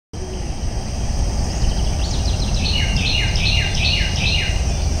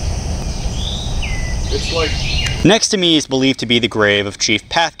Next to me is believed to be the grave of Chief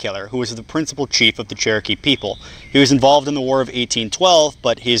Pathkiller, who was the principal chief of the Cherokee people. He was involved in the War of 1812,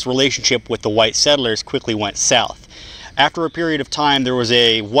 but his relationship with the white settlers quickly went south. After a period of time, there was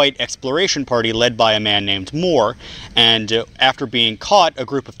a white exploration party led by a man named Moore, and after being caught, a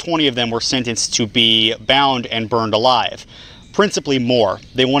group of 20 of them were sentenced to be bound and burned alive. Principally Moore.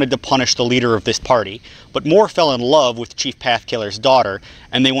 They wanted to punish the leader of this party, but Moore fell in love with Chief Pathkiller's daughter,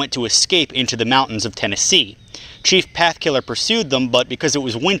 and they went to escape into the mountains of Tennessee. Chief Pathkiller pursued them, but because it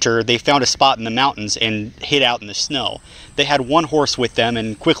was winter, they found a spot in the mountains and hid out in the snow. They had one horse with them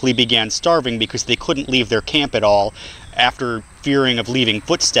and quickly began starving because they couldn't leave their camp at all after fearing of leaving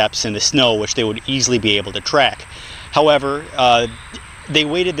footsteps in the snow, which they would easily be able to track. However, they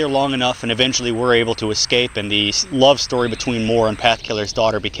waited there long enough and eventually were able to escape, and the love story between Moore and Pathkiller's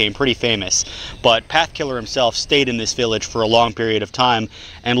daughter became pretty famous. But Pathkiller himself stayed in this village for a long period of time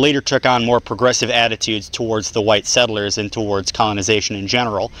and later took on more progressive attitudes towards the white settlers and towards colonization in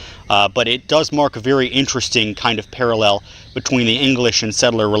general. But it does mark a very interesting kind of parallel between the English and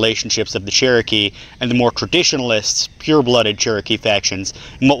settler relationships of the Cherokee and the more traditionalist, pure-blooded Cherokee factions,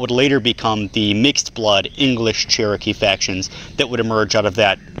 and what would later become the mixed-blood English-Cherokee factions that would emerge out of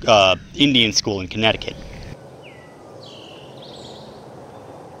that Indian school in Connecticut.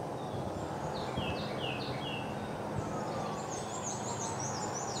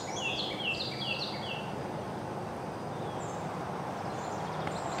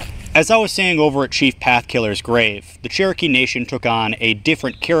 As I was saying over at Chief Pathkiller's grave, the Cherokee Nation took on a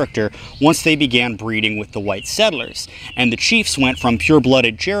different character once they began breeding with the white settlers, and the chiefs went from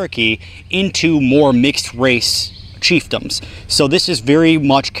pure-blooded Cherokee into more mixed-race chiefdoms. So this is very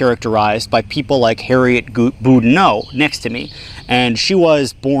much characterized by people like Harriet Boudinot next to me, and she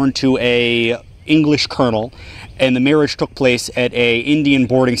was born to a English colonel, and the marriage took place at a Indian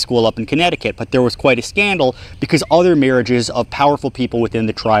boarding school up in Connecticut. But there was quite a scandal because other marriages of powerful people within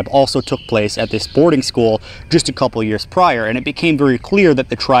the tribe also took place at this boarding school just a couple years prior, and it became very clear that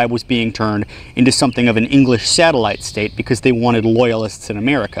the tribe was being turned into something of an English satellite state because they wanted loyalists in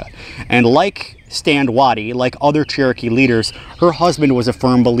America. And like Stand Watie, like other Cherokee leaders, her husband was a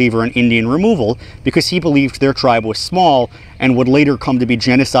firm believer in Indian removal because he believed their tribe was small and would later come to be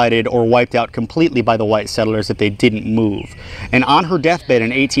genocided or wiped out completely by the white settlers if they didn't move. And on her deathbed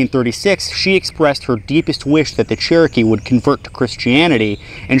in 1836, she expressed her deepest wish that the Cherokee would convert to Christianity,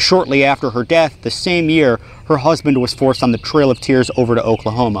 and shortly after her death, the same year, her husband was forced on the Trail of Tears over to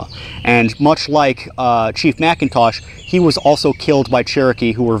Oklahoma. And much like Chief McIntosh, he was also killed by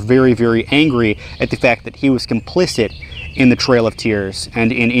Cherokee who were very, very angry at the fact that he was complicit in the Trail of Tears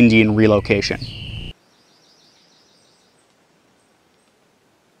and in Indian relocation.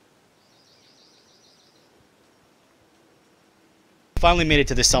 Finally made it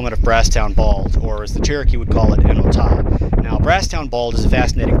to the summit of Brasstown Bald, or as the Cherokee would call it, Enotah. Now, Brasstown Bald is a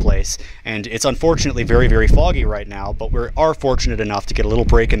fascinating place, and it's unfortunately very, very foggy right now, but we are fortunate enough to get a little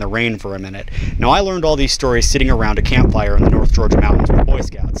break in the rain for a minute. Now, I learned all these stories sitting around a campfire in the North Georgia mountains with Boy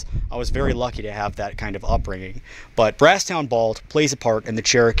Scouts. I was very lucky to have that kind of upbringing. But Brasstown Bald plays a part in the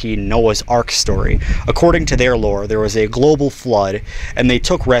Cherokee Noah's Ark story. According to their lore, there was a global flood, and they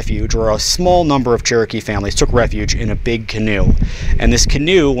took refuge, or a small number of Cherokee families took refuge in a big canoe. And this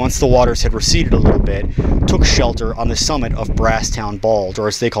canoe, once the waters had receded a little bit, took shelter on the summit of Brasstown Bald, or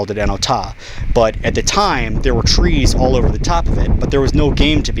as they called it, Enotah. But at the time, there were trees all over the top of it, but there was no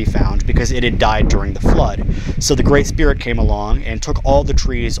game to be found because it had died during the flood. So the Great Spirit came along and took all the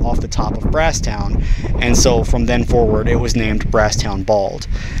trees off the top of Brasstown, and so from then forward it was named Brasstown Bald.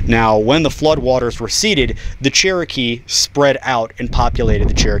 Now, when the flood waters receded, the Cherokee spread out and populated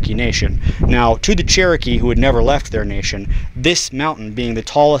the Cherokee Nation. Now, to the Cherokee who had never left their nation, this mountain, being the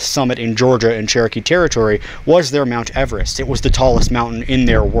tallest summit in Georgia and Cherokee territory, was their Mount Everest. It was the tallest mountain in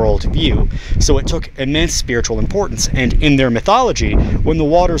their world view. So it took immense spiritual importance, and in their mythology, when the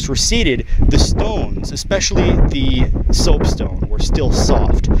waters receded, the stones, especially the soapstone, were still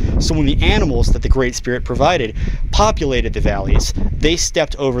soft. So when the animals that the Great Spirit provided populated the valleys, they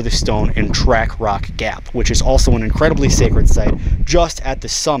stepped over the stone in Track Rock Gap, which is also an incredibly sacred site just at the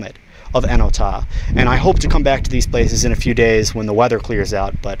summit of Enotah. And I hope to come back to these places in a few days when the weather clears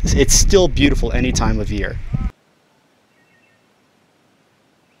out, but it's still beautiful any time of year.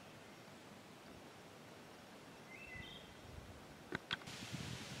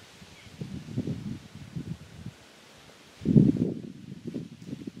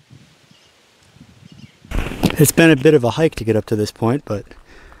 It's been a bit of a hike to get up to this point, but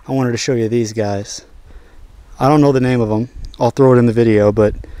I wanted to show you these guys. I don't know the name of them. I'll throw it in the video,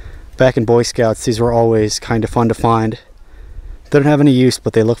 but back in Boy Scouts, these were always kind of fun to find. They don't have any use,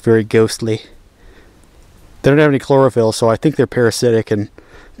 but they look very ghostly. They don't have any chlorophyll, so I think they're parasitic and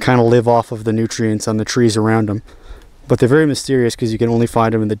kind of live off of the nutrients on the trees around them. But they're very mysterious because you can only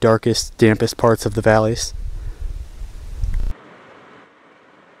find them in the darkest, dampest parts of the valleys.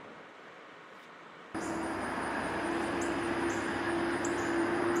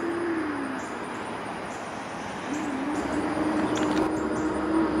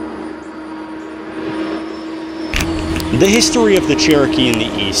 The history of the Cherokee in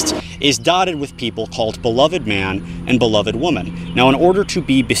the East is dotted with people called beloved man and beloved woman. Now, in order to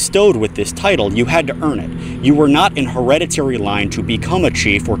be bestowed with this title, you had to earn it. You were not in hereditary line to become a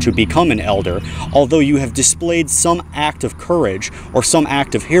chief or to become an elder, although you have displayed some act of courage or some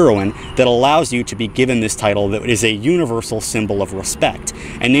act of heroine that allows you to be given this title that is a universal symbol of respect.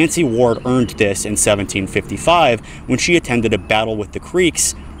 And Nancy Ward earned this in 1755 when she attended a battle with the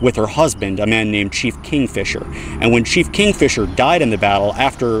Creeks with her husband, a man named Chief Kingfisher. And when Chief Kingfisher died in the battle,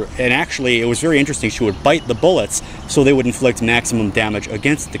 and actually it was very interesting, she would bite the bullets so they would inflict maximum damage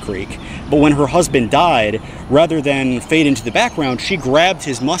against the Creek. But when her husband died, rather than fade into the background, she grabbed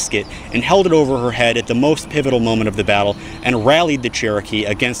his musket and held it over her head at the most pivotal moment of the battle and rallied the Cherokee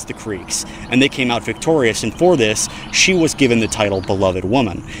against the Creeks. And they came out victorious, and for this, she was given the title Beloved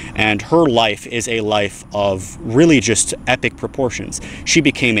Woman. And her life is a life of really just epic proportions. She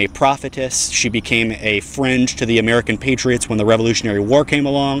became a prophetess, she became a friend to the American patriots when the Revolutionary War came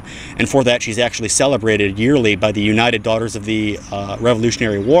along, and for that she's actually celebrated yearly by the United Daughters of the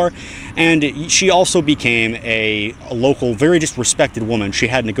Revolutionary War. And she also became a local, very just respected woman. She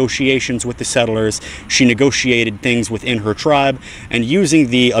had negotiations with the settlers, she negotiated things within her tribe, and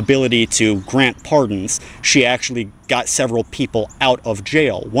using the ability to grant pardons, she actually got several people out of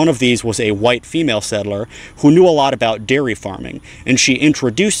jail. One of these was a white female settler who knew a lot about dairy farming, and she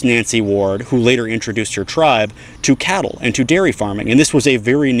introduced Nancy Ward, who later introduced her tribe, to cattle and to dairy farming, and this was a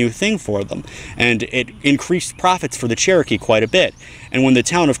very new thing for them, and it increased profits for the Cherokee quite a bit. And when the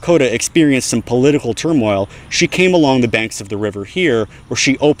town of Coda experienced some political turmoil, she came along the banks of the river here, where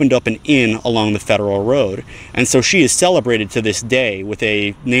she opened up an inn along the Federal Road. And so she is celebrated to this day with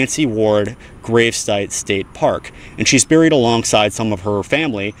a Nancy Ward gravesite state park. And she's buried alongside some of her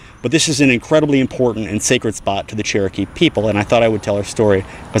family, but this is an incredibly important and sacred spot to the Cherokee people, and I thought I would tell her story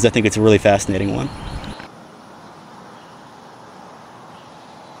because I think it's a really fascinating one.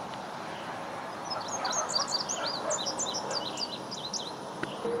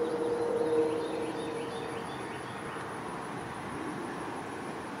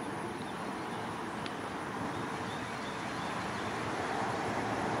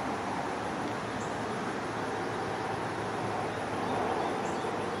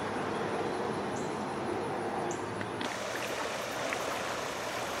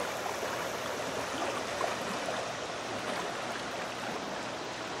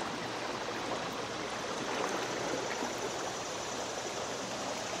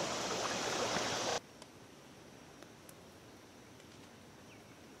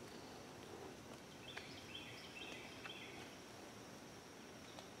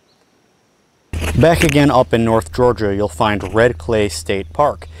 Back again up in North Georgia, you'll find Red Clay State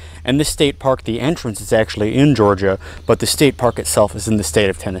Park. And this state park, the entrance is actually in Georgia, but the state park itself is in the state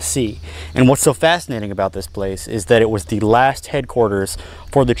of Tennessee. And what's so fascinating about this place is that it was the last headquarters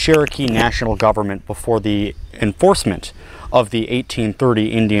for the Cherokee national government before the enforcement of the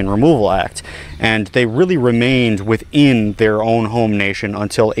 1830 Indian Removal Act, and they really remained within their own home nation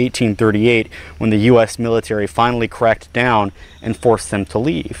until 1838, when the U.S. military finally cracked down and forced them to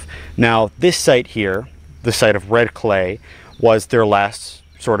leave. Now, this site here, the site of Red Clay, was their last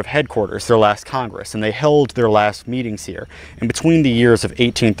sort of headquarters, their last Congress, and they held their last meetings here. And between the years of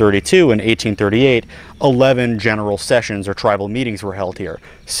 1832 and 1838, 11 general sessions or tribal meetings were held here.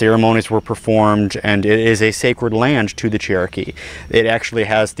 Ceremonies were performed, and it is a sacred land to the Cherokee. It actually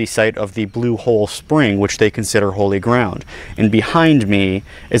has the site of the Blue Hole Spring, which they consider holy ground. And behind me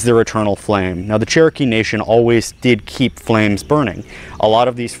is their eternal flame. Now, the Cherokee Nation always did keep flames burning. A lot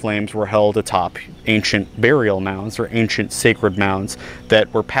of these flames were held atop ancient burial mounds or ancient sacred mounds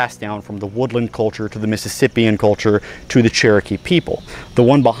that were passed down from the woodland culture to the Mississippian culture to the Cherokee people. The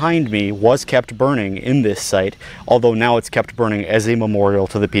one behind me was kept burning in this site, although now it's kept burning as a memorial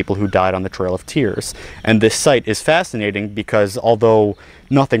to the people who died on the Trail of Tears. And this site is fascinating because although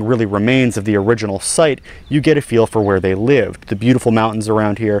nothing really remains of the original site, you get a feel for where they lived. The beautiful mountains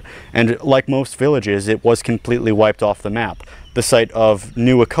around here, and like most villages, it was completely wiped off the map. The site of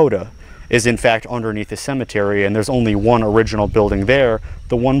New Akota is in fact underneath the cemetery, and there's only one original building there,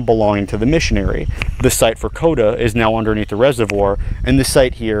 the one belonging to the missionary. The site for Coda is now underneath the reservoir, and the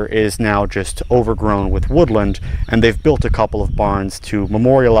site here is now just overgrown with woodland, and they've built a couple of barns to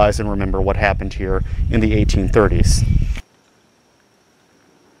memorialize and remember what happened here in the 1830s.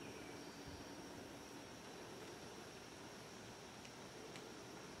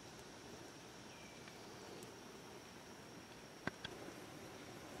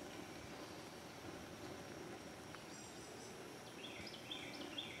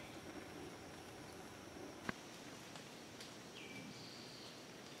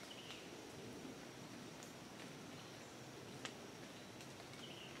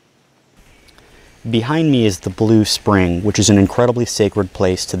 Behind me is the Blue Spring, which is an incredibly sacred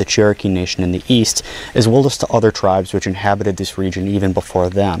place to the Cherokee Nation in the east, as well as to other tribes which inhabited this region even before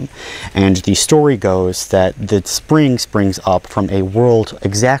them. And the story goes that the spring springs up from a world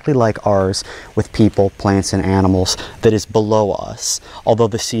exactly like ours, with people, plants, and animals, that is below us, although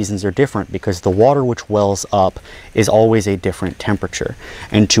the seasons are different because the water which wells up is always a different temperature.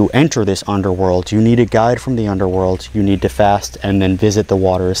 And to enter this underworld, you need a guide from the underworld, you need to fast and then visit the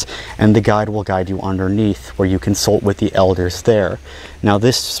waters, and the guide will guide you underneath, where you consult with the elders there. Now,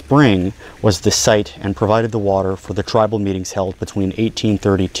 this spring was the site and provided the water for the tribal meetings held between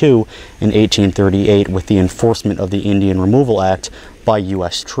 1832 and 1838 with the enforcement of the Indian Removal Act by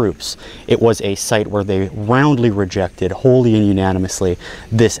U.S. troops. It was a site where they roundly rejected, wholly and unanimously,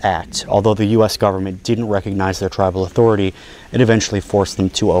 this act. Although the U.S. government didn't recognize their tribal authority, it eventually forced them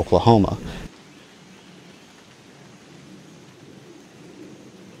to Oklahoma.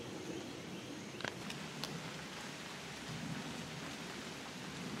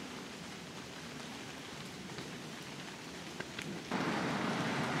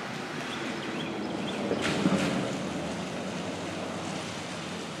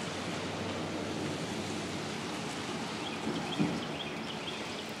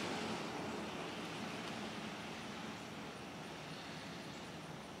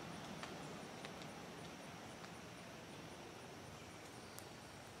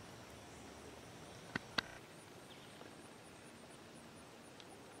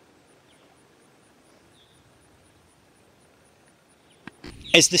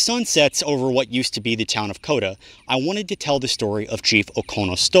 As the sun sets over what used to be the town of Coda, I wanted to tell the story of Chief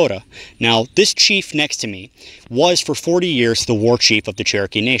Okonostoda. Now, this chief next to me was for 40 years the war chief of the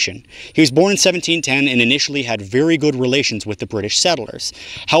Cherokee Nation. He was born in 1710 and initially had very good relations with the British settlers.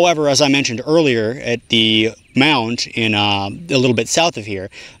 However, as I mentioned earlier, at the mound in a little bit south of here,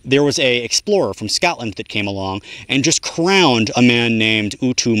 there was a explorer from Scotland that came along and just crowned a man named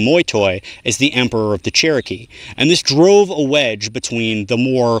Utu Moitoi as the emperor of the Cherokee. And this drove a wedge between the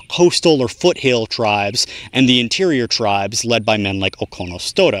more coastal or foothill tribes and the interior tribes led by men like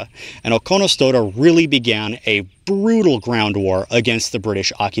Okonostoda. And Okonostoda really began a brutal ground war against the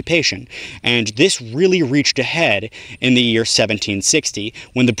British occupation. And this really reached a head in the year 1760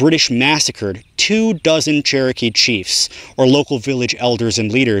 when the British massacred 24 Cherokee chiefs, or local village elders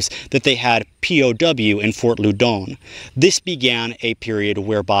and leaders, that they had POW in Fort Loudon. This began a period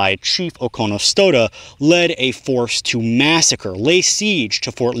whereby Chief Okonostoda led a force to massacre, lay siege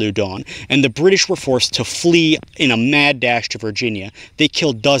to Fort Loudon, and the British were forced to flee in a mad dash to Virginia. They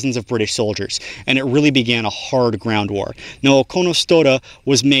killed dozens of British soldiers, and it really began a hard ground war. Now, Okonostoda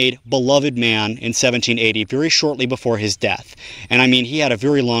was made beloved man in 1780, very shortly before his death. And I mean, he had a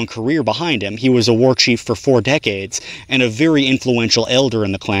very long career behind him. He was a war chief for 4 decades and a very influential elder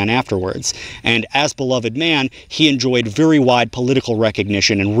in the clan afterwards. And as beloved man, he enjoyed very wide political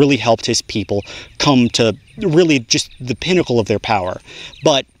recognition and really helped his people come to really just the pinnacle of their power.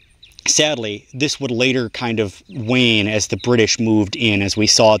 But sadly, this would later kind of wane as the British moved in, as we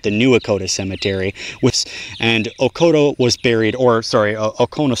saw at the New Okoto Cemetery. And Okoto was buried, or sorry,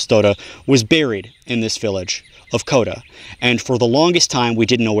 Okonostoda was buried in this village of Coda. And for the longest time, we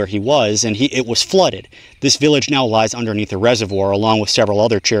didn't know where he was, and it was flooded. This village now lies underneath a reservoir, along with several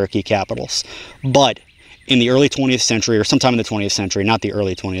other Cherokee capitals. But in the early 20th century, or sometime in the 20th century, not the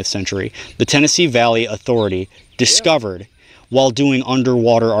early 20th century, the Tennessee Valley Authority discovered, while doing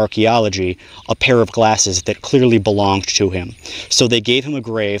underwater archaeology, a pair of glasses that clearly belonged to him. So they gave him a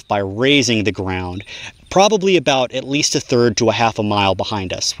grave by raising the ground, probably about at least 1/3 to 1/2 mile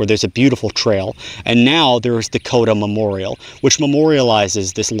behind us, where there's a beautiful trail. And now there's the Coda Memorial, which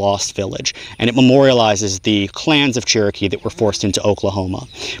memorializes this lost village, and it memorializes the clans of Cherokee that were forced into Oklahoma.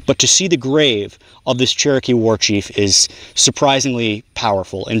 But to see the grave of this Cherokee war chief is surprisingly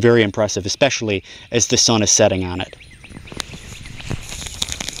powerful and very impressive, especially as the sun is setting on it.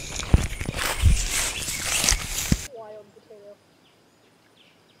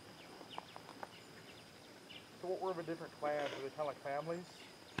 sort of a different clan, so they're kind of like families.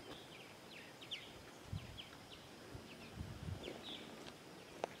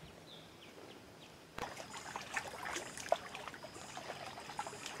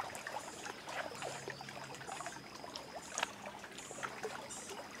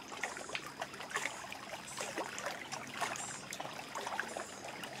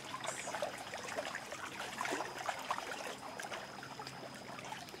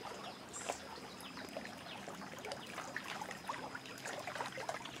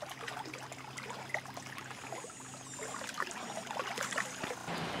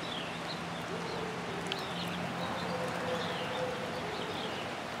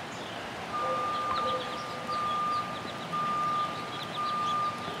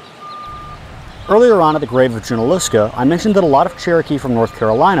 Earlier on at the grave of Junaluska, I mentioned that a lot of Cherokee from North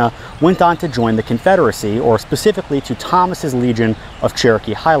Carolina went on to join the Confederacy, or specifically to Thomas's Legion of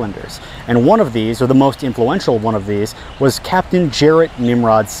Cherokee Highlanders. And one of these, or the most influential one of these, was Captain Jarrett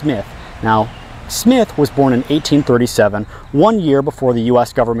Nimrod Smith. Now, Smith was born in 1837, 1 year before the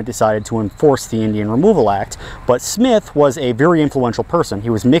U.S. government decided to enforce the Indian Removal Act, but Smith was a very influential person. He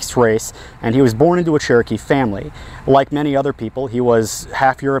was mixed race, and he was born into a Cherokee family. Like many other people, he was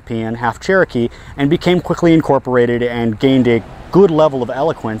half European, half Cherokee, and became quickly incorporated and gained a good level of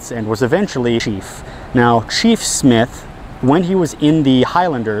eloquence and was eventually chief. Now, Chief Smith, when he was in the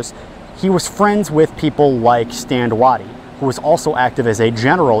Highlanders, he was friends with people like Standwatie, who was also active as a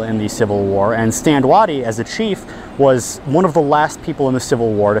general in the Civil War, and Standwatie, as a chief, was one of the last people in the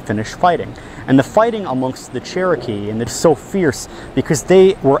Civil War to finish fighting. And the fighting amongst the Cherokee, and it's so fierce because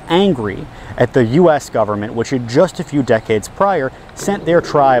they were angry at the U.S. government, which had just a few decades prior sent their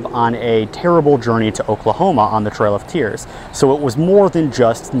tribe on a terrible journey to Oklahoma on the Trail of Tears. So it was more than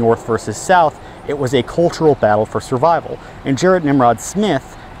just North versus South, it was a cultural battle for survival. And Jarrett Nimrod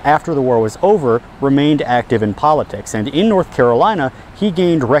Smith, after the war was over, remained active in politics, and in North Carolina he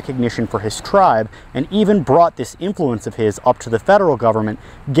gained recognition for his tribe and even brought this influence of his up to the federal government,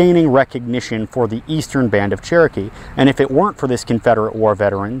 gaining recognition for the Eastern Band of Cherokee. And if it weren't for this Confederate War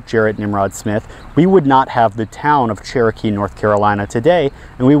veteran, Jarrett Nimrod Smith, we would not have the town of Cherokee, North Carolina today,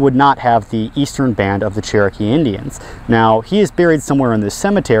 and we would not have the Eastern Band of the Cherokee Indians. Now, he is buried somewhere in this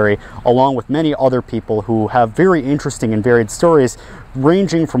cemetery along with many other people who have very interesting and varied stories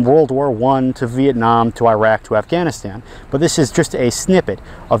ranging from World War I to Vietnam to Iraq to Afghanistan. But this is just a snippet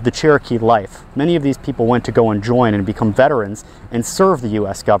of the Cherokee life. Many of these people went to go and join and become veterans and serve the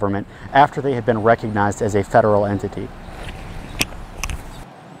U.S. government after they had been recognized as a federal entity.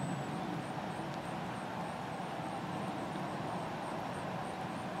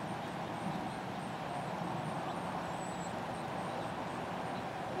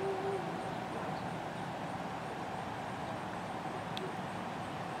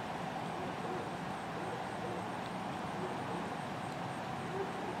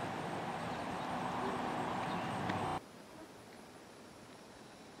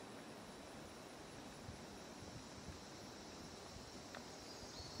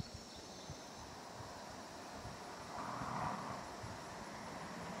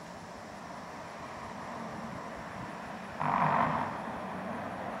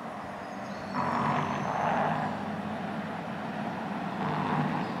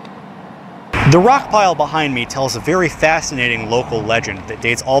 The rock pile behind me tells a very fascinating local legend that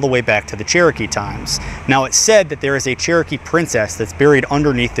dates all the way back to the Cherokee times. Now, it's said that there is a Cherokee princess that's buried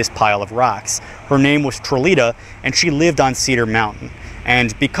underneath this pile of rocks. Her name was Trelita, and she lived on Cedar Mountain.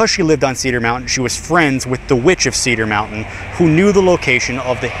 And because she lived on Cedar Mountain, she was friends with the witch of Cedar Mountain, who knew the location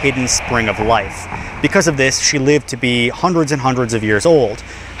of the hidden spring of life. Because of this, she lived to be hundreds and hundreds of years old.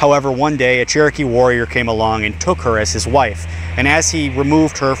 However, one day a Cherokee warrior came along and took her as his wife, and as he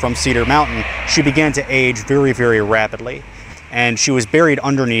removed her from Cedar Mountain, she began to age very, very rapidly. And she was buried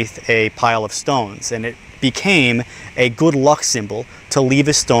underneath a pile of stones, and it became a good luck symbol to leave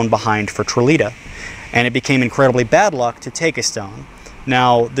a stone behind for Trelita. And it became incredibly bad luck to take a stone.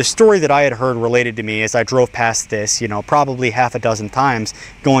 Now, the story that I had heard related to me as I drove past this, probably half a dozen times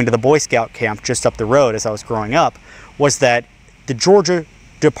going to the Boy Scout camp just up the road as I was growing up, was that the Georgia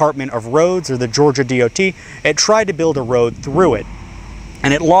Department of Roads, or the Georgia DOT, it tried to build a road through it,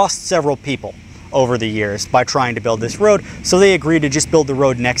 and it lost several people over the years by trying to build this road, so they agreed to just build the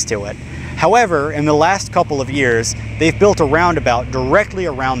road next to it. However, in the last couple of years, they've built a roundabout directly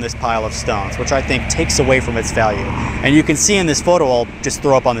around this pile of stones, which I think takes away from its value. And you can see in this photo I'll just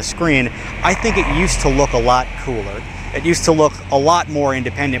throw up on the screen, I think it used to look a lot cooler. It used to look a lot more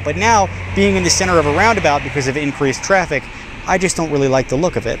independent, but now, being in the center of a roundabout because of increased traffic, I just don't really like the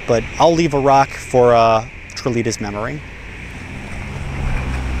look of it, but I'll leave a rock for Trelita's memory.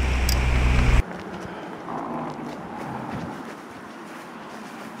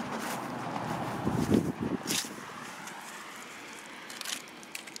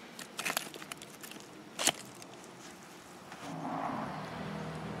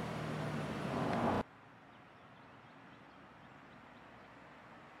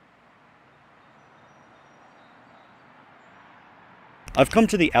 I've come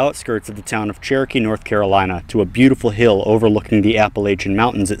to the outskirts of the town of Cherokee, North Carolina, to a beautiful hill overlooking the Appalachian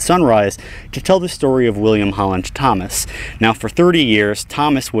Mountains at sunrise to tell the story of William Holland Thomas. Now, for 30 years,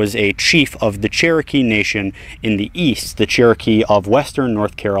 Thomas was a chief of the Cherokee Nation in the east, the Cherokee of western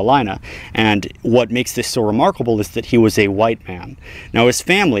North Carolina. And what makes this so remarkable is that he was a white man. Now, his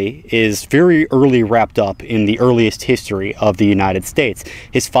family is very early wrapped up in the earliest history of the United States.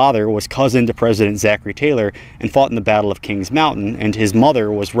 His father was cousin to President Zachary Taylor and fought in the Battle of Kings Mountain, and his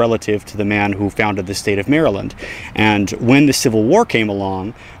mother was relative to the man who founded the state of Maryland. And when the Civil War came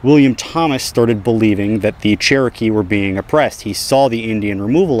along, William Thomas started believing that the Cherokee were being oppressed. He saw the Indian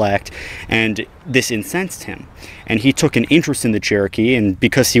Removal Act, and this incensed him. And he took an interest in the Cherokee, and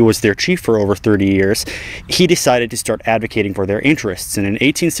because he was their chief for over 30 years, he decided to start advocating for their interests. And in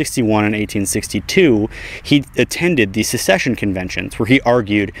 1861 and 1862, he attended the secession conventions, where he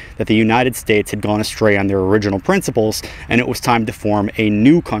argued that the United States had gone astray on their original principles, and it was time to form a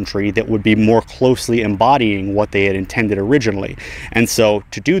new country that would be more closely embodying what they had intended originally. And so,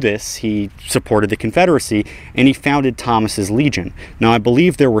 to do this, he supported the Confederacy, and he founded Thomas's Legion. Now, I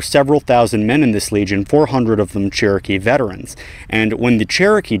believe there were several thousand men in this legion, 400 of them Cherokee veterans. And when the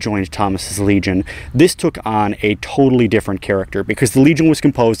Cherokee joined Thomas's Legion, this took on a totally different character, because the Legion was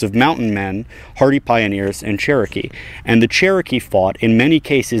composed of mountain men, hardy pioneers, and Cherokee. And the Cherokee fought, in many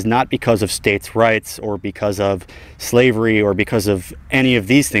cases, not because of states' rights or because of slavery or because of any of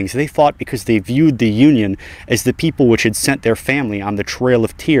these things. They fought because they viewed the Union as the people which had sent their family on the Trail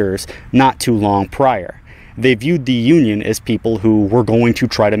of Tears not too long prior. They viewed the Union as people who were going to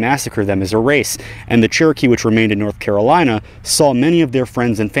try to massacre them as a race, and the Cherokee, which remained in North Carolina, saw many of their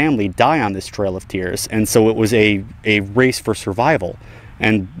friends and family die on this Trail of Tears, and so it was a race for survival.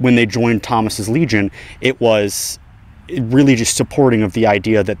 And when they joined Thomas's Legion, it was really just supporting of the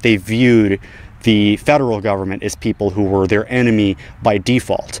idea that they viewed the federal government as people who were their enemy by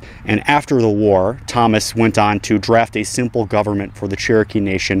default. And after the war, Thomas went on to draft a simple government for the Cherokee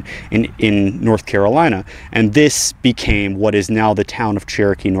Nation in North Carolina. And this became what is now the town of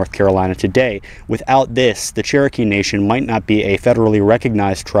Cherokee, North Carolina today. Without this, the Cherokee Nation might not be a federally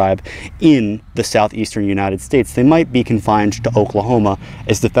recognized tribe in the southeastern United States. They might be confined to Oklahoma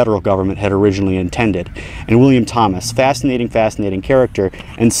as the federal government had originally intended. And William Thomas, fascinating character,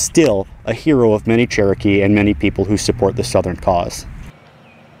 and still a hero of many Cherokee and many people who support the Southern cause.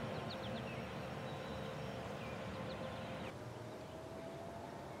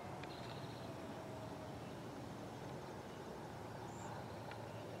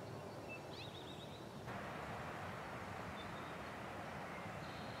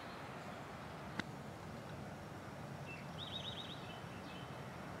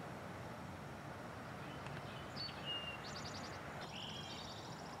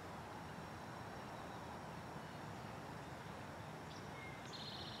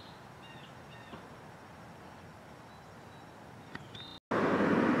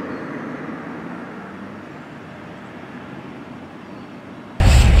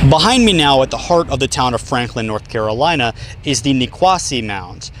 Behind me now, at the heart of the town of Franklin, North Carolina, is the Niquosi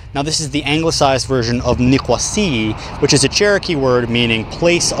Mound. Now, this is the anglicized version of Niquosi, which is a Cherokee word meaning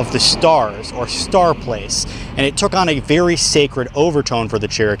place of the stars, or star place. And it took on a very sacred overtone for the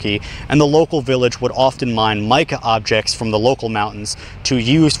Cherokee, and the local village would often mine mica objects from the local mountains to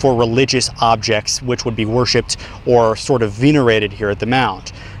use for religious objects which would be worshipped or sort of venerated here at the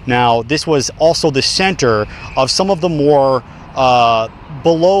mound. Now, this was also the center of some of the more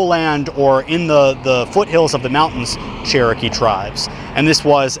below land or in the foothills of the mountains Cherokee tribes. And this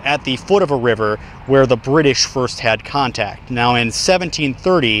was at the foot of a river where the British first had contact. Now, in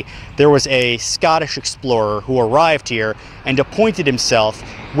 1730, there was a Scottish explorer who arrived here and appointed himself,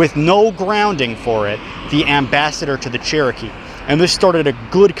 with no grounding for it, the ambassador to the Cherokee. And this started a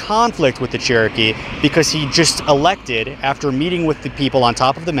good conflict with the Cherokee, because he just elected, after meeting with the people on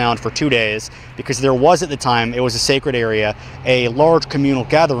top of the mound for 2 days, because there was at the time, it was a sacred area, a large communal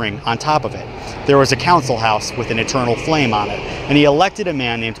gathering on top of it. There was a council house with an eternal flame on it. And he elected a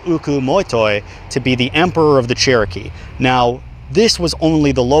man named Uku Moitoi to be the emperor of the Cherokee. Now, this was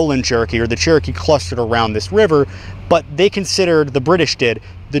only the lowland Cherokee, or the Cherokee clustered around this river, but they considered, the British did,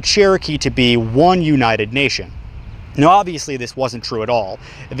 the Cherokee to be one united nation. Now, obviously, this wasn't true at all.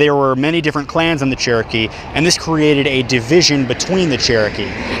 There were many different clans in the Cherokee, and this created a division between the Cherokee.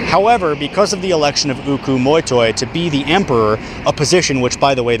 However, because of the election of Uku Moitoi to be the emperor, a position which,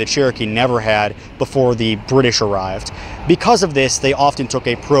 by the way, the Cherokee never had before the British arrived, because of this, they often took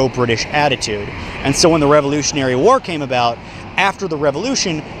a pro-British attitude. And so when the Revolutionary War came about, after the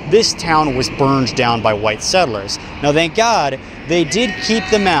Revolution, this town was burned down by white settlers. Now, thank God, they did keep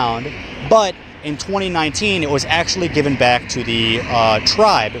the mound, but in 2019, it was actually given back to the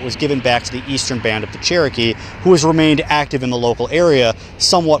tribe. It was given back to the Eastern Band of the Cherokee, who has remained active in the local area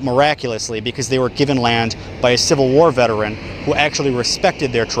somewhat miraculously because they were given land by a Civil War veteran who actually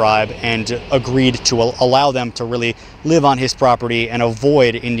respected their tribe and agreed to allow them to really live on his property and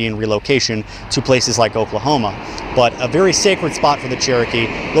avoid Indian relocation to places like Oklahoma. But a very sacred spot for the Cherokee,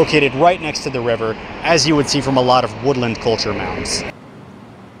 located right next to the river, as you would see from a lot of woodland culture mounds.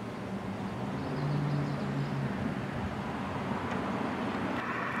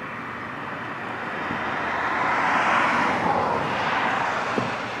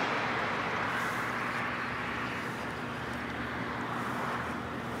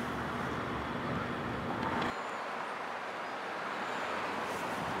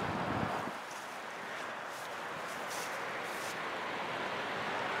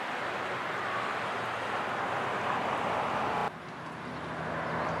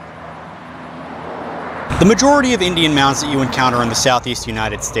 The majority of Indian mounds that you encounter in the southeast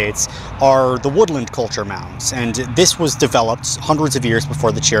United States are the woodland culture mounds, and this was developed hundreds of years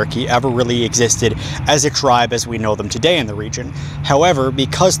before the Cherokee ever really existed as a tribe as we know them today in the region. However,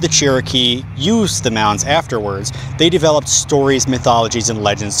 because the Cherokee used the mounds afterwards, they developed stories, mythologies, and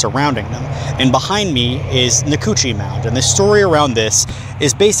legends surrounding them. And behind me is Nacoochee Mound, and the story around this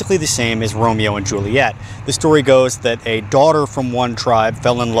is basically the same as Romeo and Juliet. The story goes that a daughter from one tribe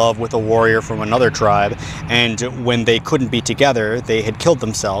fell in love with a warrior from another tribe, and when they couldn't be together, they had killed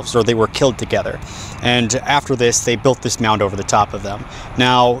themselves, or they were killed together. And after this, they built this mound over the top of them.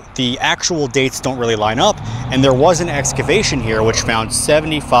 Now, the actual dates don't really line up, and there was an excavation here which found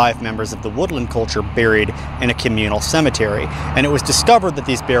 75 members of the woodland culture buried in a communal cemetery. And it was discovered that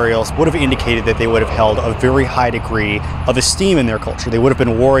these burials would have indicated that they would have held a very high degree of esteem in their culture. They would have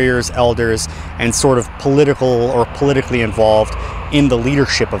been warriors, elders, and sort of political or politically involved in the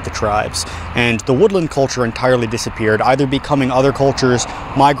leadership of the tribes. And the woodland culture entirely disappeared, either becoming other cultures,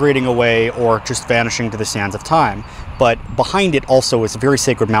 migrating away, or just vanishing to the sands of time. But behind it also is a very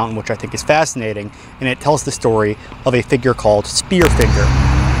sacred mountain, which I think is fascinating, and it tells the story of a figure called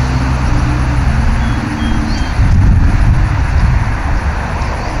Spearfinger.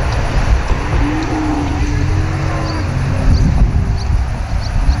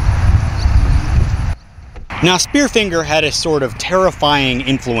 Now, Spearfinger had a sort of terrifying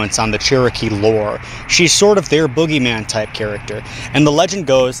influence on the Cherokee lore. She's sort of their boogeyman type character, and the legend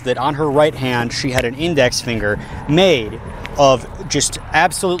goes that on her right hand she had an index finger made of just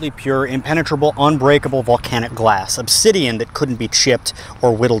absolutely pure, impenetrable, unbreakable volcanic glass, obsidian that couldn't be chipped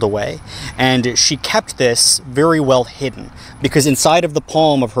or whittled away. And she kept this very well hidden, because inside of the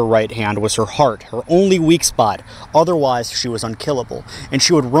palm of her right hand was her heart, her only weak spot. Otherwise, she was unkillable. And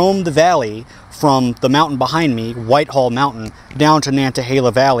she would roam the valley from the mountain behind me, Whitehall Mountain, down to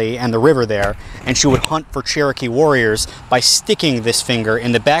Nantahala Valley and the river there, and she would hunt for Cherokee warriors by sticking this finger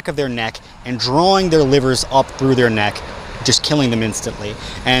in the back of their neck and drawing their livers up through their neck, just killing them instantly.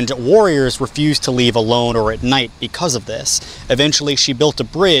 And warriors refused to leave alone or at night because of this. Eventually, she built a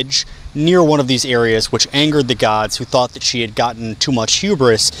bridge near one of these areas, which angered the gods, who thought that she had gotten too much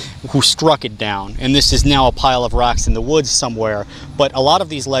hubris, who struck it down. And this is now a pile of rocks in the woods somewhere, but a lot of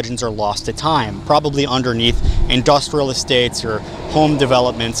these legends are lost to time, probably underneath industrial estates or home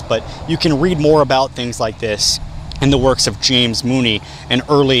developments, but you can read more about things like this in the works of James Mooney and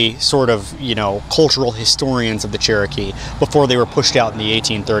early sort of, cultural historians of the Cherokee before they were pushed out in the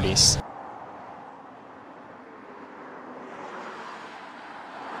 1830s.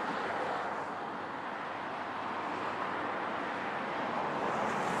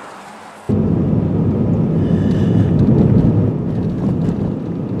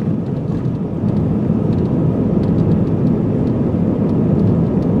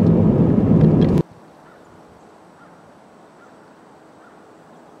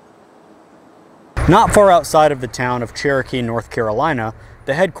 Not far outside of the town of Cherokee, North Carolina,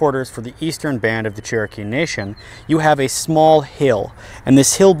 the headquarters for the Eastern Band of the Cherokee Nation, you have a small hill. And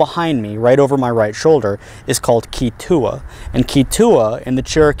this hill behind me, right over my right shoulder, is called Keetoowah. And Keetoowah, in the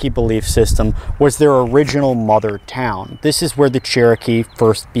Cherokee belief system, was their original mother town. This is where the Cherokee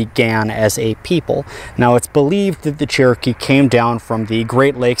first began as a people. Now, it's believed that the Cherokee came down from the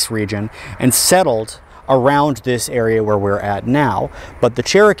Great Lakes region and settled around this area where we're at now, but the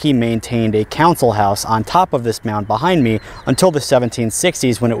Cherokee maintained a council house on top of this mound behind me until the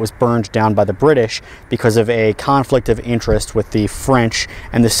 1760s, when it was burned down by the British because of a conflict of interest with the French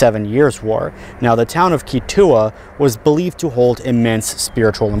and the 7 Years' War. Now, the town of Keetoowah was believed to hold immense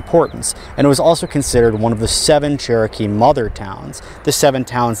spiritual importance, and it was also considered one of the 7 Cherokee mother towns, the 7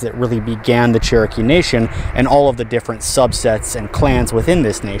 towns that really began the Cherokee Nation and all of the different subsets and clans within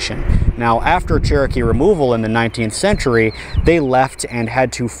this nation. Now, after Cherokee removal in the 19th century, they left and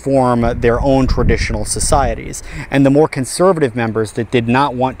had to form their own traditional societies, and the more conservative members that did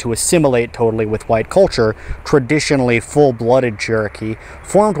not want to assimilate totally with white culture, traditionally full-blooded Cherokee,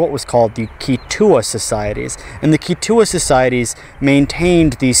 formed what was called the Keetoowah societies, and the Keetoowah societies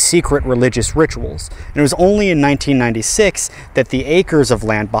maintained these secret religious rituals. And it was only in 1996 that the acres of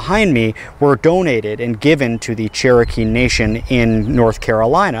land behind me were donated and given to the Cherokee Nation in North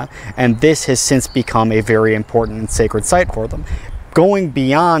Carolina, and this has since become a very important and sacred site for them. Going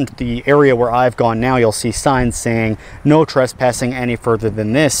beyond the area where I've gone now, you'll see signs saying no trespassing any further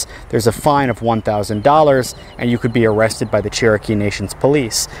than this. There's a fine of $1,000 and you could be arrested by the Cherokee Nation's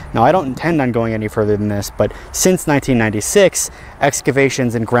police. Now, I don't intend on going any further than this, but since 1996,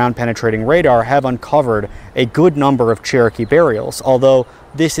 excavations and ground penetrating radar have uncovered a good number of Cherokee burials, although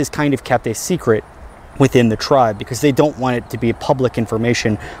this is kind of kept a secret within the tribe because they don't want it to be public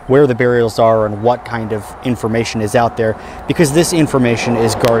information where the burials are and what kind of information is out there, because this information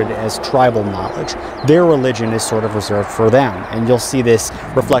is guarded as tribal knowledge. Their religion is sort of reserved for them, and you'll see this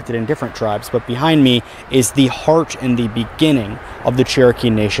reflected in different tribes. But behind me is the heart and the beginning of the Cherokee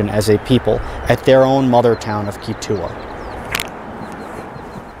Nation as a people at their own mother town of Keetoowah.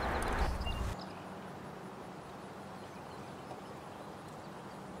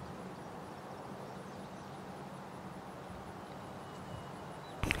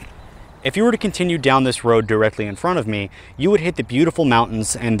 If you were to continue down this road directly in front of me, you would hit the beautiful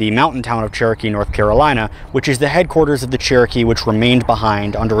mountains and the mountain town of Cherokee, North Carolina, which is the headquarters of the Cherokee, which remained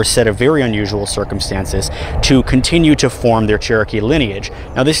behind under a set of very unusual circumstances to continue to form their Cherokee lineage.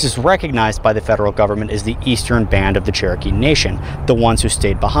 Now, this is recognized by the federal government as the Eastern Band of the Cherokee Nation, the ones who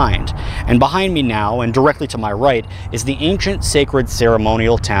stayed behind. And behind me now, and directly to my right, is the ancient sacred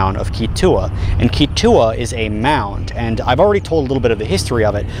ceremonial town of Keetoowah. And Keetoowah is a mound, and I've already told a little bit of the history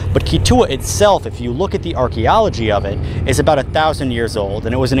of it, but Keetoowah itself, if you look at the archaeology of it, is about 1,000 years old,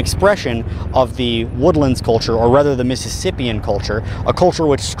 and it was an expression of the woodlands culture, or rather the Mississippian culture, a culture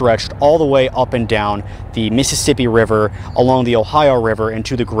which stretched all the way up and down the Mississippi River, along the Ohio River, and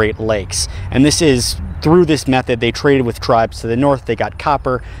to the Great Lakes. And this is through this method they traded with tribes to the north. They got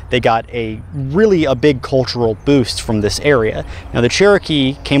copper. They got a big cultural boost from this area. Now, the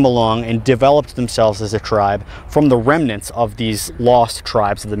Cherokee came along and developed themselves as a tribe from the remnants of these lost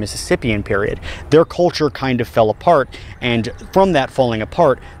tribes of the Mississippian period. Their culture kind of fell apart, and from that falling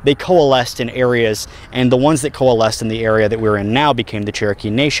apart, they coalesced in areas, and the ones that coalesced in the area that we're in now became the Cherokee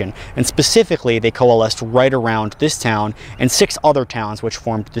Nation. And specifically, they coalesced right around this town and 6 other towns, which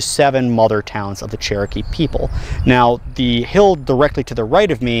formed the 7 mother towns of the Cherokee people. Now, the hill directly to the right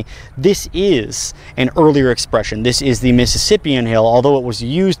of me, this is an earlier expression. This is the Mississippian Hill, although it was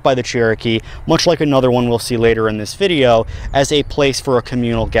used by the Cherokee, much like another one we'll see later in this video, as a place for a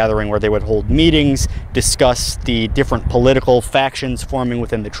communal gathering where they would hold meetings, discuss the different political factions forming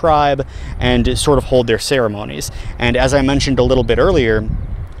within the tribe, and sort of hold their ceremonies. And as I mentioned a little bit earlier,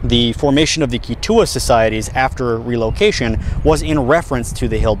 the formation of the Keetoowah societies after relocation was in reference to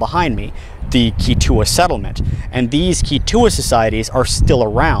the hill behind me, the Keetoowah settlement. And these Keetoowah societies are still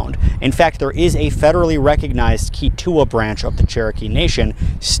around. In fact, there is a federally recognized Keetoowah branch of the Cherokee Nation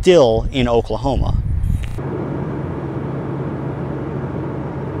still in Oklahoma.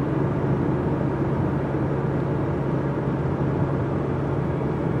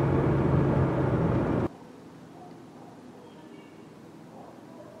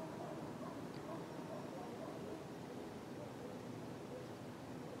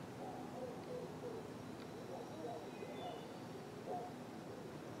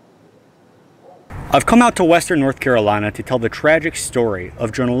 I've come out to western North Carolina to tell the tragic story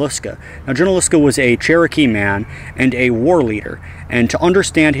of Junaluska. Now, Junaluska was a Cherokee man and a war leader, and to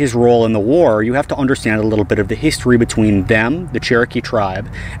understand his role in the war, you have to understand a little bit of the history between them, the Cherokee tribe,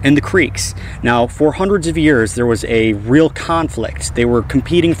 and the Creeks. Now, for hundreds of years, there was a real conflict. They were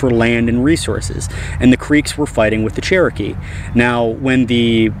competing for land and resources, and the Creeks were fighting with the Cherokee. Now, when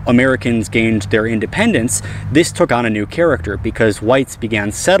the Americans gained their independence, this took on a new character because whites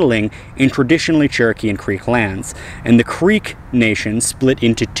began settling in traditionally Cherokee and Creek lands. And the Creek nation split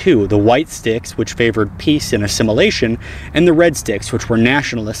into two: the White Sticks, which favored peace and assimilation, and the Red Sticks, which were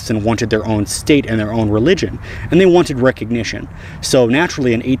nationalists and wanted their own state and their own religion, and they wanted recognition. So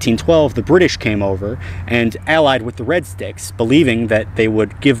naturally, in 1812, the British came over and allied with the Red Sticks, believing that they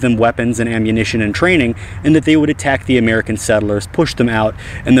would give them weapons and ammunition and training, and that they would attack the American settlers, push them out,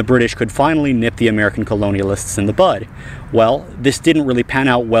 and the British could finally nip the American colonialists in the bud. Well, this didn't really pan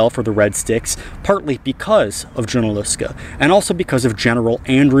out well for the Red Sticks, partly because of Junaluska, and also because of General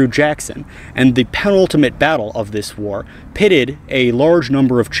Andrew Jackson. And the penultimate battle of this war pitted a large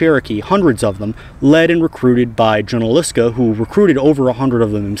number of Cherokee, hundreds of them, led and recruited by Junaluska, who recruited over 100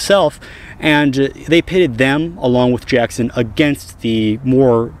 of them himself, and they pitted them, along with Jackson, against the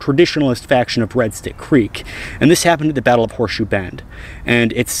more traditionalist faction of Red Stick Creek. And this happened at the Battle of Horseshoe Bend.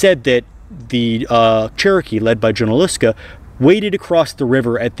 And it's said that the Cherokee, led by Junaluska, waded across the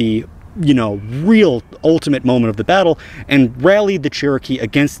river at the real ultimate moment of the battle and rallied the Cherokee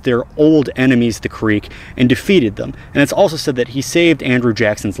against their old enemies, the Creek, and defeated them. And it's also said that he saved Andrew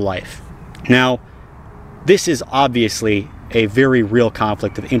Jackson's life. Now, this is obviously a very real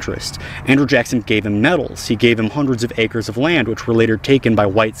conflict of interest. Andrew Jackson gave him medals. He gave him hundreds of acres of land, which were later taken by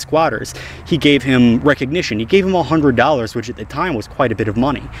white squatters. He gave him recognition. He gave him $100, which at the time was quite a bit of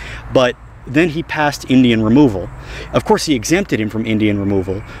money. But then he passed Indian removal. Of course, he exempted him from Indian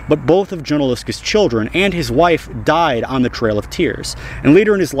removal, but both of Junaluska's children and his wife died on the Trail of Tears. And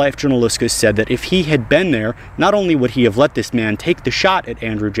later in his life, Junaluska said that if he had been there, not only would he have let this man take the shot at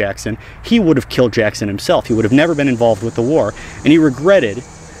Andrew Jackson, he would have killed Jackson himself. He would have never been involved with the war, and he regretted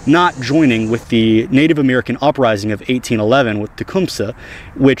not joining with the Native American uprising of 1811 with Tecumseh,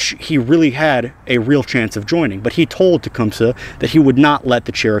 which he really had a real chance of joining. But he told Tecumseh that he would not let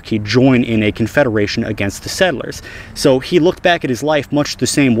the Cherokee join in a confederation against the settlers. So he looked back at his life much the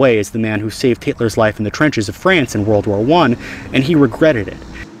same way as the man who saved Hitler's life in the trenches of France in World War I, and he regretted it.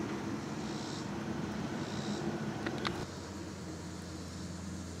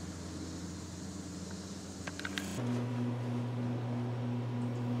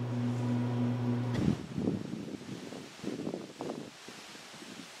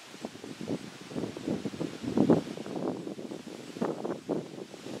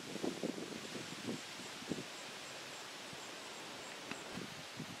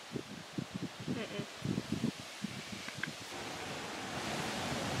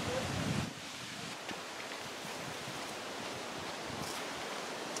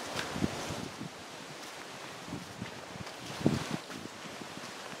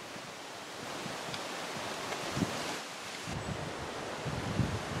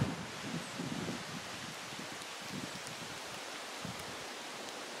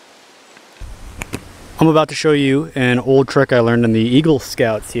 I'm about to show you an old trick I learned in the Eagle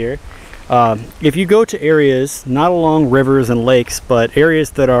Scouts here. If you go to areas not along rivers and lakes, but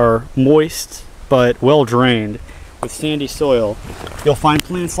areas that are moist but well drained with sandy soil, you'll find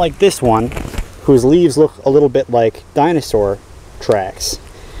plants like this one, whose leaves look a little bit like dinosaur tracks.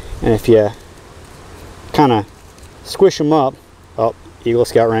 And if you kind of squish them up, oh, Eagle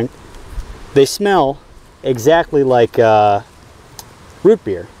Scout ring, they smell exactly like root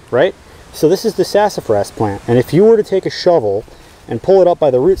beer, right? So this is the sassafras plant, and if you were to take a shovel and pull it up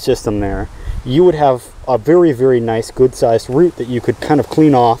by the root system there, you would have a very, very nice, good-sized root that you could kind of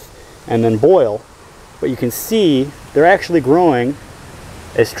clean off and then boil. But you can see they're actually growing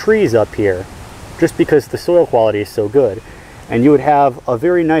as trees up here, just because the soil quality is so good. And you would have a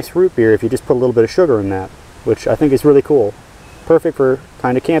very nice root beer if you just put a little bit of sugar in that, which I think is really cool. Perfect for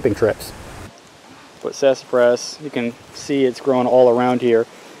kind of camping trips. But sassafras, you can see it's growing all around here.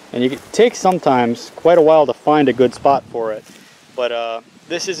 And it takes sometimes quite a while to find a good spot for it. But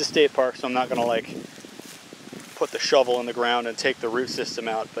this is a state park, so I'm not going to like put the shovel in the ground and take the root system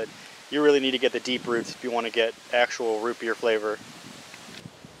out. But you really need to get the deep roots if you want to get actual root beer flavor.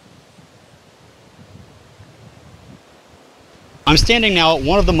 I'm standing now at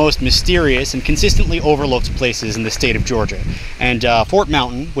one of the most mysterious and consistently overlooked places in the state of Georgia. And Fort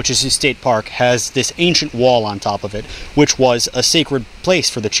Mountain, which is a state park, has this ancient wall on top of it, which was a sacred place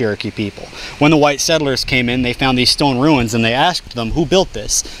for the Cherokee people. When the white settlers came in, they found these stone ruins and they asked them who built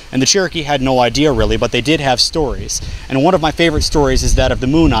this. And the Cherokee had no idea really, but they did have stories. And one of my favorite stories is that of the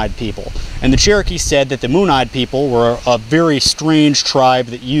Moon-Eyed people. And the Cherokee said that the Moon-Eyed people were a very strange tribe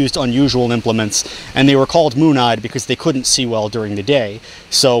that used unusual implements, and they were called Moon-Eyed because they couldn't see well during the day.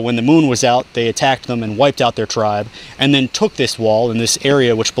 So when the moon was out, they attacked them and wiped out their tribe, and then took this wall in this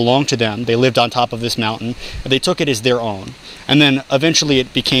area which belonged to them. They lived on top of this mountain, and they took it as their own. And then eventually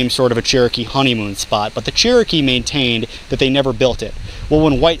it became sort of a Cherokee honeymoon spot, but the Cherokee maintained that they never built it, Well,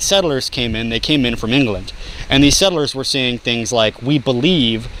 when white settlers came in, they came in from England. And these settlers were saying things like, we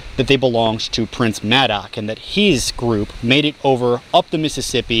believe that they belonged to Prince Madoc and that his group made it over up the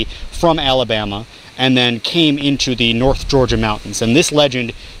Mississippi from Alabama and then came into the North Georgia mountains. And this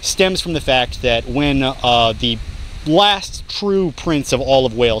legend stems from the fact that when the last true prince of all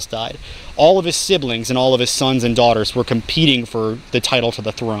of Wales died, all of his siblings and all of his sons and daughters were competing for the title to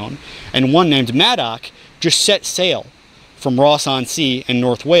the throne. And one named Madoc just set sail from Ross-on-Sea in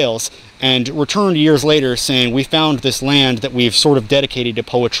North Wales and returned years later saying, we found this land that we've sort of dedicated to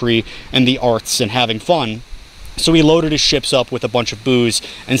poetry and the arts and having fun. So he loaded his ships up with a bunch of booze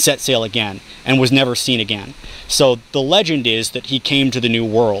and set sail again, and was never seen again. So the legend is that he came to the New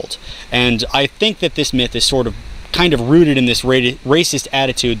World. And I think that this myth is sort of kind of rooted in this racist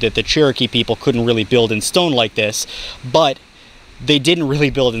attitude that the Cherokee people couldn't really build in stone like this, but they didn't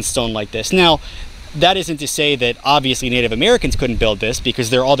really build in stone like this. Now, that isn't to say that obviously Native Americans couldn't build this, because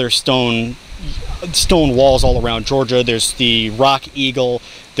there are other stone walls all around Georgia. There's the Rock Eagle,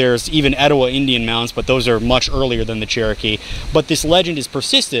 there's even Etowah Indian mounds, but those are much earlier than the Cherokee. But this legend has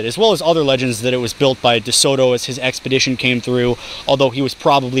persisted, as well as other legends that it was built by DeSoto as his expedition came through, although he was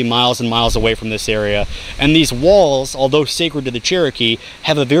probably miles and miles away from this area. And these walls, although sacred to the Cherokee,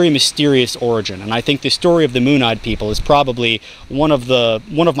 have a very mysterious origin. And I think the story of the Moon-Eyed People is probably one of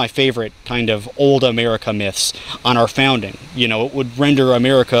my favorite kind of old America myths on our founding. You know, it would render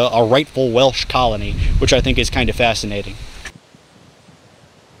America a rightful Welsh colony, which I think is kind of fascinating.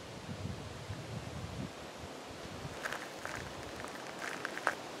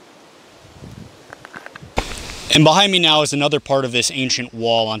 And behind me now is another part of this ancient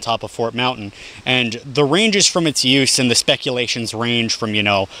wall on top of Fort Mountain. And the ranges from its use and the speculations range from, you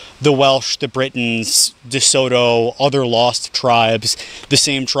know, the Welsh, the Britons, DeSoto, other lost tribes, the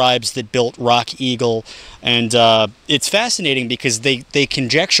same tribes that built Rock Eagle. And it's fascinating because they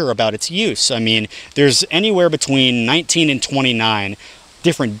conjecture about its use. I mean, there's anywhere between 19 and 29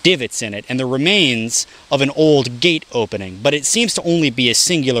 different divots in it, and the remains of an old gate opening, but it seems to only be a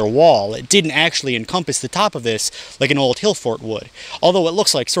singular wall. It didn't actually encompass the top of this like an old hill fort would, although it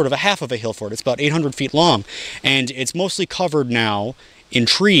looks like sort of a half of a hill fort. It's about 800 feet long, and it's mostly covered now in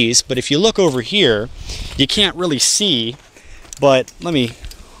trees. But if you look over here, you can't really see, but let me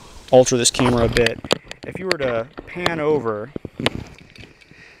alter this camera a bit. If you were to pan over,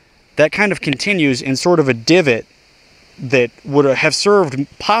 that kind of continues in sort of a divot that would have served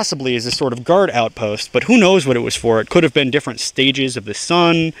possibly as a sort of guard outpost, but who knows what it was for. It could have been different stages of the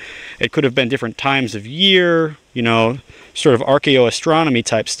sun, it could have been different times of year, you know, sort of archaeoastronomy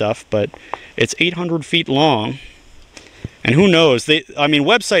type stuff, but it's 800 feet long, and who knows. I mean,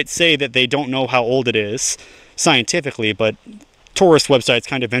 websites say that they don't know how old it is scientifically, but tourist websites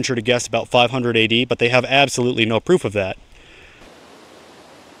kind of venture to guess about 500 AD, but they have absolutely no proof of that.